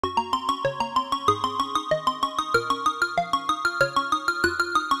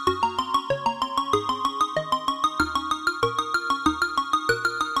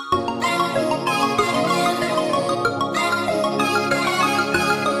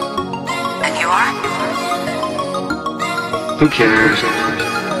And you are? Who cares?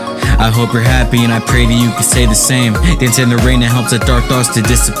 I hope you're happy and I pray that you can say the same. Dance in the rain, it helps the dark thoughts to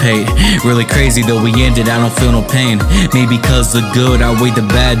dissipate. Really crazy though we ended, I don't feel no pain. Maybe cause the good outweigh the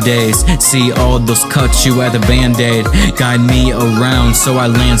bad days. See all those cuts, you had a band-aid. Guide me around so I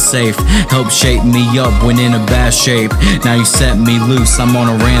land safe. Help shape me up when in a bad shape. Now you set me loose, I'm on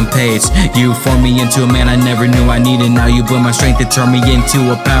a rampage. You formed me into a man I never knew I needed. Now you build my strength to turn me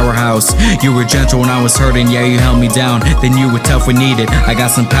into a powerhouse. You were gentle when I was hurting, yeah you held me down. Then you were tough when needed, I got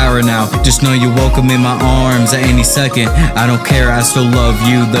some power now. Just know you're welcome in my arms at any second. I don't care, I still love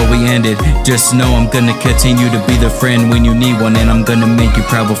you though we ended. Just know I'm gonna continue to be the friend when you need one, and I'm gonna make you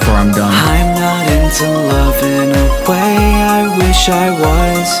proud before I'm done. I'm not into love in a way I wish I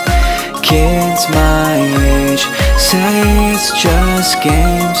was. Kids my age say it's just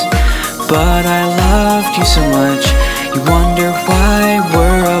games, but I loved you so much. You wonder why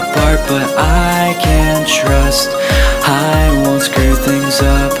we're apart, but I can't trust. I won't screw things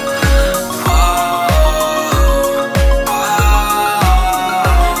up.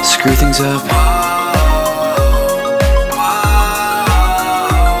 Screw things up.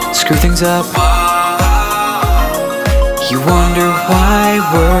 Screw things up. You wonder why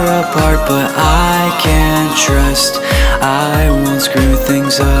we're apart, but I can't trust. I won't screw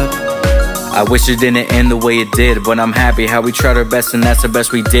things up. I wish it didn't end the way it did, but I'm happy how we tried our best and that's the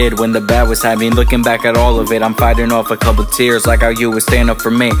best we did. When the bad was happening, looking back at all of it, I'm fighting off a couple tears like how you would stand up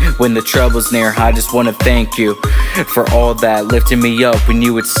for me when the trouble's near. I just wanna thank you for all that, lifting me up when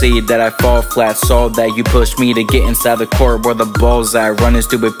you would see that I fall flat. Saw that you pushed me to get inside the court where the ball's at, running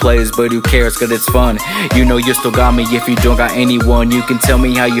stupid plays, but who cares cause it's fun. You know you still got me if you don't got anyone. You can tell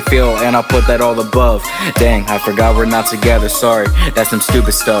me how you feel and I'll put that all above. Dang, I forgot we're not together, sorry, that's some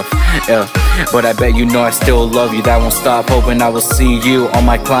stupid stuff, yeah. But I bet you know I still love you, that won't stop. Hoping I will see you on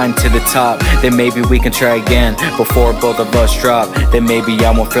my climb to the top. Then maybe we can try again before both of us drop. Then maybe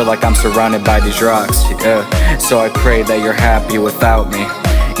I won't feel like I'm surrounded by these rocks, yeah. So I pray that you're happy without me.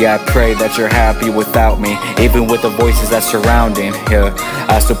 Yeah, I pray that you're happy without me. Even with the voices that's surrounding, yeah,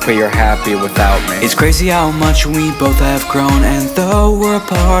 I still pray you're happy without me. It's crazy how much we both have grown, and though we're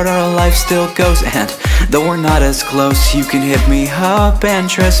apart, our life still goes. And though we're not as close, you can hit me up and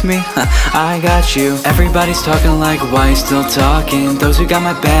trust me, I got you. Everybody's talking like, why still talking? Those who got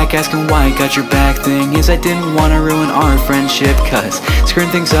my back asking why I got your back. Thing is, I didn't want to ruin our friendship, cause screwing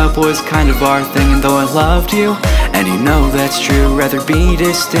things up was kind of our thing. And though I loved you, and you know that's true, rather be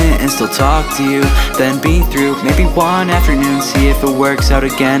distant and still talk to you than be through. Maybe one afternoon, see if it works out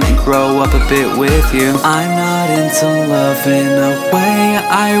again and grow up a bit with you. I'm not into love in a way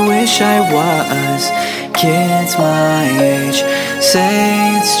I wish I was. Kids my age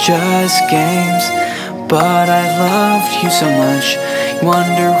say it's just games, but I loved you so much.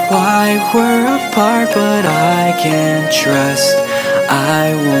 Wonder why we're apart, but I can't trust.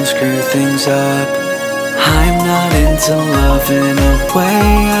 I won't screw things up. I'm not into love in a way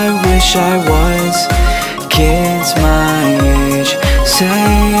I wish I was. Kids my age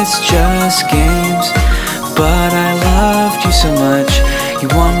say it's just games, but I loved you so much. You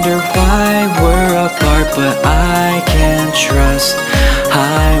wonder why we're apart, but I can't trust.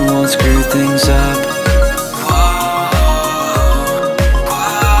 I won't screw things up.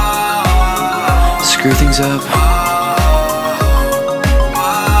 Screw things up.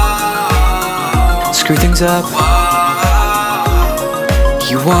 Screw things up.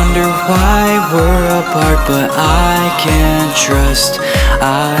 You wonder why we're apart, but I can't trust.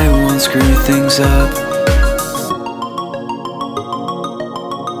 I won't screw things up.